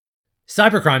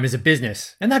Cybercrime is a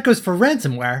business, and that goes for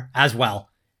ransomware as well.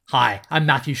 Hi, I'm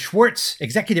Matthew Schwartz,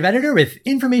 Executive Editor with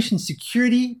Information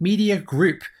Security Media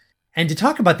Group. And to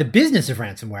talk about the business of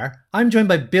ransomware, I'm joined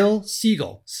by Bill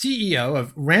Siegel, CEO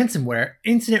of ransomware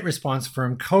incident response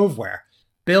firm Coveware.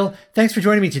 Bill, thanks for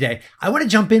joining me today. I want to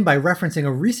jump in by referencing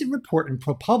a recent report in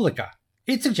ProPublica.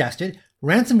 It suggested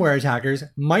ransomware attackers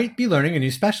might be learning a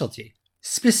new specialty,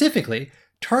 specifically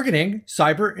targeting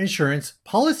cyber insurance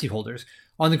policyholders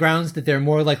on the grounds that they're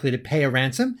more likely to pay a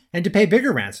ransom and to pay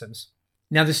bigger ransoms.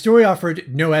 Now, the story offered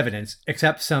no evidence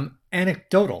except some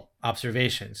anecdotal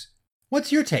observations.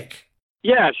 What's your take?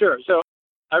 Yeah, sure. So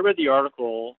I read the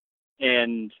article,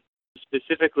 and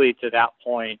specifically to that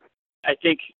point, I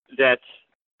think that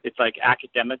it's like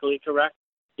academically correct.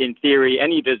 In theory,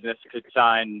 any business could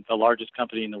sign the largest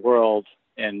company in the world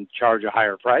and charge a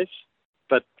higher price,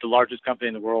 but the largest company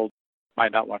in the world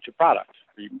might not want your product.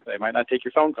 They might not take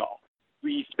your phone call.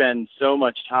 We spend so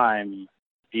much time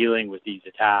dealing with these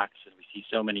attacks, and we see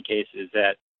so many cases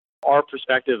that our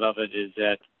perspective of it is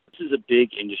that this is a big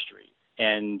industry,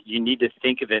 and you need to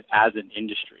think of it as an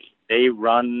industry. They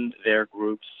run their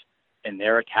groups and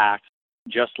their attacks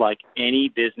just like any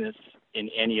business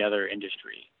in any other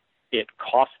industry. It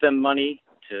costs them money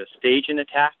to stage an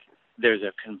attack. There's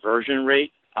a conversion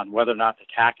rate on whether or not the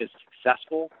attack is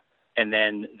successful, and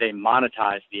then they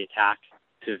monetize the attack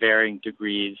to varying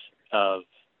degrees of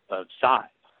size.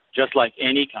 Just like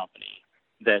any company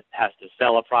that has to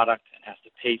sell a product and has to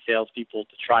pay salespeople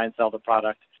to try and sell the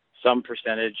product, some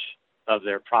percentage of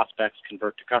their prospects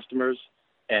convert to customers,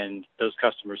 and those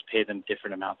customers pay them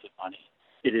different amounts of money.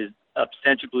 It is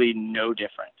ostensibly no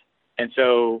different. And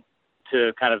so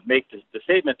to kind of make the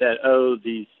statement that,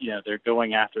 they're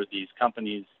going after these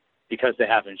companies because they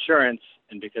have insurance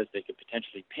and because they could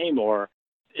potentially pay more,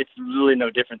 it's really no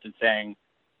different than saying,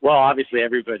 well, obviously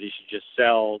everybody should just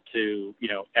sell to,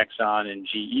 Exxon and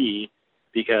GE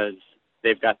because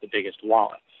they've got the biggest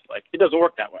wallets. Like, it doesn't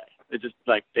work that way. It's just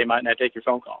like they might not take your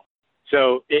phone call.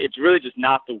 So it's really just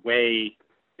not the way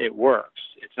it works.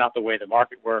 It's not the way the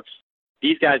market works.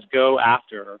 These guys go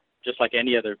after, just like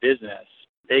any other business,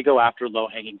 they go after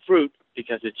low-hanging fruit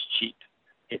because it's cheap.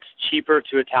 It's cheaper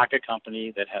to attack a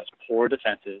company that has poor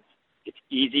defenses. It's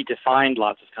easy to find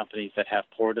lots of companies that have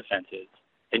poor defenses.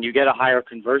 And you get a higher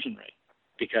conversion rate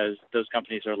because those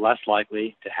companies are less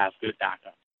likely to have good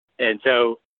backup. And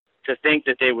so to think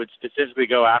that they would specifically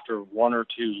go after one or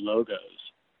two logos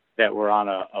that were on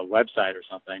a website or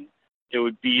something, it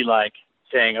would be like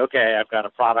saying, okay, I've got a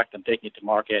product, I'm taking it to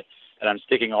market, and I'm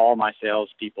sticking all my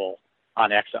salespeople on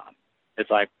Exxon. It's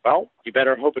like, well, you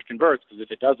better hope it converts, because if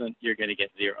it doesn't, you're going to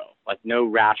get zero. Like, no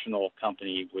rational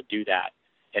company would do that.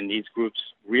 And these groups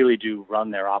really do run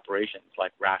their operations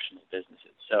like rational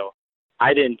businesses. So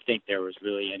I didn't think there was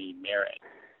really any merit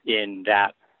in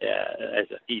that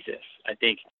as a thesis. I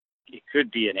think it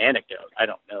could be an anecdote. I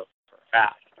don't know for a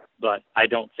fact, but I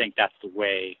don't think that's the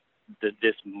way that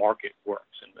this market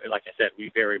works. And like I said, we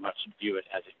very much view it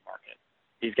as a market.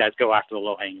 These guys go after the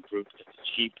low-hanging fruit because it's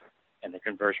cheap and the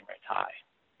conversion rate's high.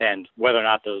 And whether or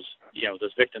not those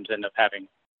victims end up having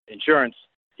insurance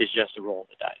is just a roll of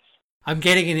the dice. I'm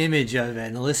getting an image of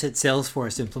an illicit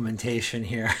Salesforce implementation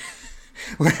here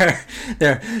where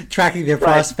they're tracking their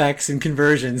prospects and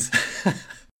conversions.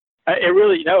 It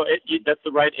really, that's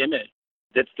the right image.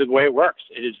 That's the way it works.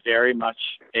 It is very much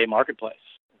a marketplace.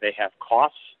 They have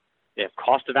costs. They have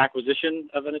cost of acquisition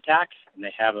of an attack, and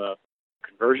they have a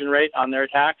conversion rate on their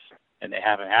attacks, and they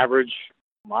have an average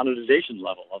monetization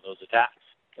level of those attacks.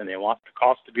 And they want the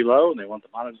cost to be low, and they want the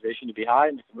monetization to be high,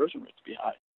 and the conversion rate to be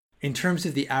high. In terms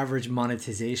of the average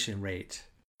monetization rate,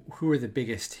 who are the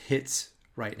biggest hits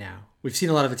right now? We've seen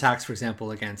a lot of attacks, for example,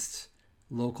 against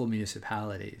local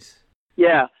municipalities.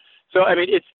 Yeah. So,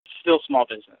 it's still small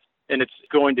business, and it's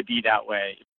going to be that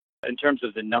way. In terms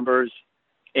of the numbers,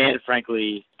 and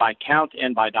frankly, by count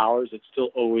and by dollars, it's still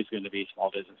always going to be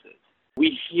small businesses.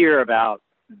 We hear about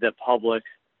the public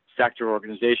sector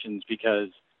organizations because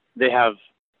they have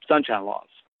sunshine laws.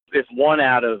 If 1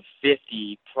 out of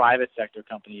 50 private sector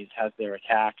companies has their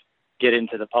attack get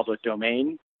into the public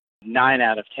domain, 9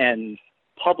 out of 10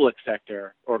 public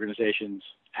sector organizations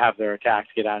have their attacks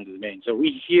get out into the domain. So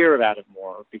we hear about it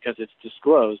more because it's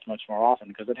disclosed much more often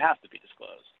because it has to be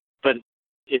disclosed. But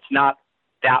it's not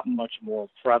that much more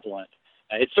prevalent.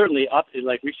 It's certainly up,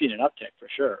 like we've seen an uptick for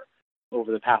sure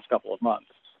over the past couple of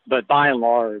months. But by and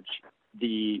large,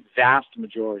 the vast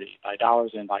majority, by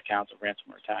dollars and by counts of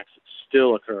ransomware attacks,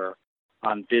 still occur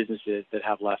on businesses that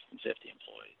have less than 50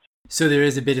 employees. So there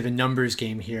is a bit of a numbers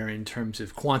game here in terms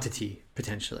of quantity,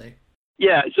 potentially.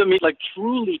 Yeah, so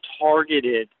truly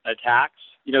targeted attacks,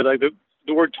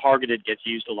 the word targeted gets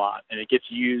used a lot, and it gets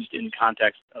used in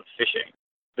context of phishing.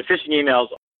 The phishing emails,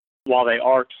 while they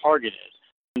are targeted,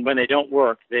 when they don't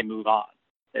work, they move on,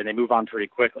 and they move on pretty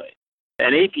quickly.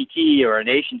 An APT or a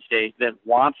nation state that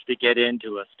wants to get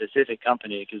into a specific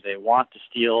company because they want to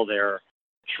steal their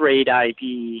trade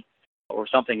IP or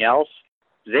something else,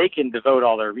 they can devote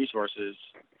all their resources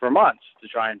for months to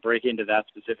try and break into that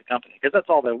specific company because that's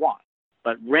all they want.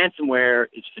 But ransomware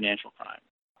is financial crime,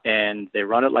 and they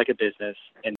run it like a business,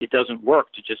 and it doesn't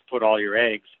work to just put all your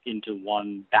eggs into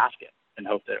one basket and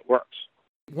hope that it works.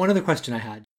 One other question I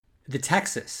had, the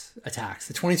Texas attacks,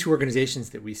 the 22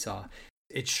 organizations that we saw,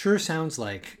 it sure sounds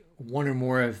like one or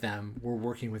more of them were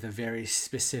working with a very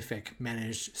specific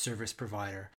managed service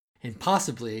provider, and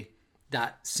possibly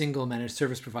that single managed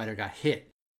service provider got hit.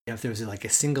 If there was like a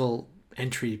single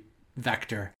entry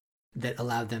vector that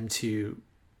allowed them to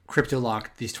crypto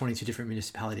lock these 22 different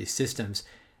municipalities' systems,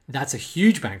 that's a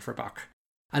huge bang for a buck.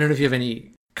 I don't know if you have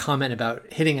any comment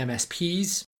about hitting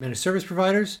MSPs, managed service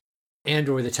providers, and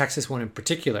or the Texas one in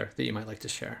particular that you might like to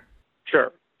share.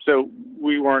 Sure. So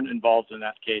we weren't involved in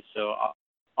that case, so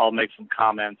I'll make some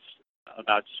comments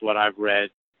about just what I've read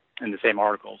in the same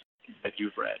articles that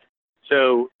you've read.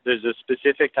 So there's a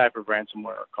specific type of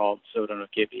ransomware called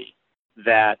Sodinokibi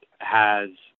that has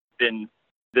been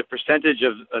the percentage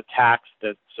of attacks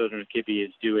that Sodinokibi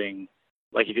is doing.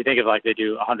 Like if you think of like they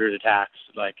do 100 attacks,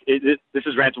 like this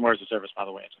is ransomware as a service, by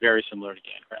the way. It's very similar to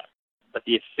GandCraft. But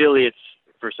the affiliates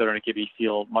for Sodinokibi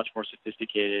feel much more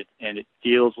sophisticated, and it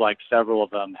feels like several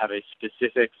of them have a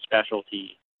specific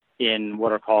specialty in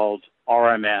what are called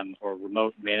RMM or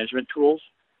remote management tools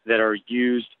that are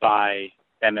used by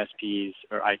MSPs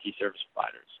or IT service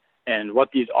providers. And what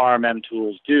these RMM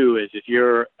tools do is if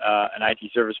you're an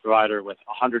IT service provider with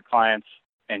 100 clients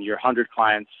and your 100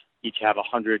 clients each have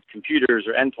 100 computers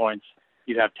or endpoints,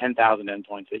 you have 10,000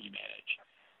 endpoints that you manage.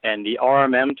 And the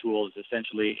RMM tool is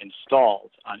essentially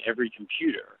installed on every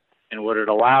computer. And what it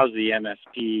allows the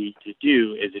MSP to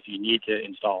do is if you need to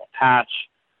install a patch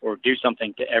or do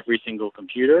something to every single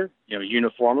computer,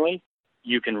 uniformly,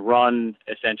 you can run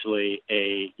essentially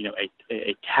a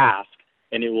task,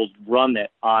 and it will run that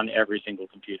on every single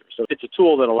computer. So it's a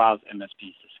tool that allows MSPs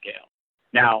to scale.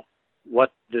 Now,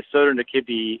 what the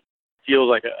Sodinokibi feels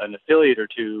like an affiliate or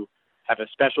two have a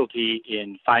specialty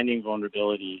in finding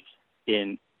vulnerabilities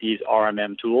in these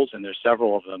RMM tools, and there's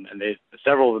several of them, and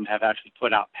several of them have actually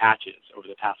put out patches over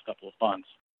the past couple of months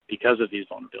because of these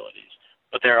vulnerabilities.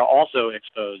 But they're also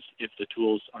exposed if the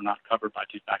tools are not covered by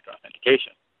two-factor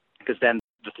authentication, because then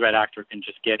the threat actor can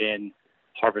just get in,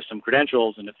 harvest some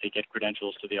credentials, and if they get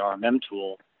credentials to the RMM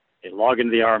tool, they log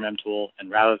into the RMM tool, and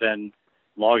rather than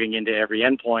logging into every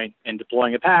endpoint and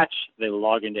deploying a patch, they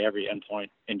log into every endpoint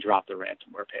and drop the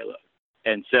ransomware payload.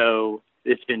 And so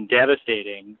it's been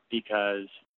devastating because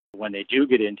when they do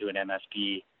get into an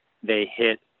MSP, they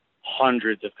hit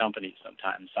hundreds of companies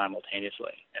sometimes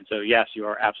simultaneously. And so, yes, you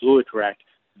are absolutely correct.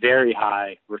 Very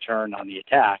high return on the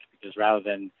attack because rather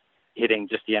than hitting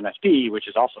just the MSP, which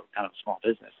is also kind of a small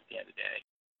business at the end of the day,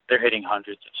 they're hitting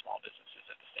hundreds of small businesses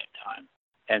at the same time.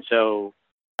 And so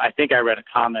I think I read a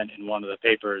comment in one of the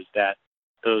papers that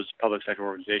those public sector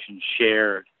organizations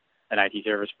shared an IT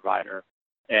service provider.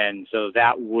 And so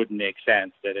that would make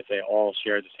sense that if they all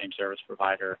share the same service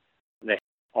provider, they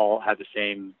all have the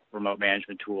same remote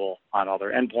management tool on all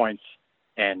their endpoints,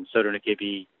 and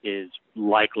Sodinokibi is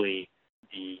likely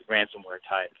the ransomware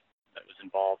type that was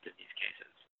involved in these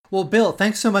cases. Well, Bill,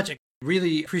 thanks so much. I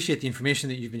really appreciate the information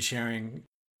that you've been sharing.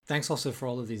 Thanks also for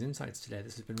all of these insights today.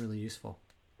 This has been really useful.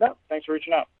 No, thanks for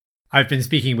reaching out. I've been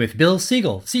speaking with Bill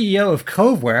Siegel, CEO of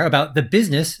Coveware, about the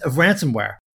business of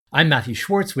ransomware. I'm Matthew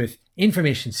Schwartz with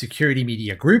Information Security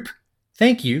Media Group.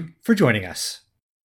 Thank you for joining us.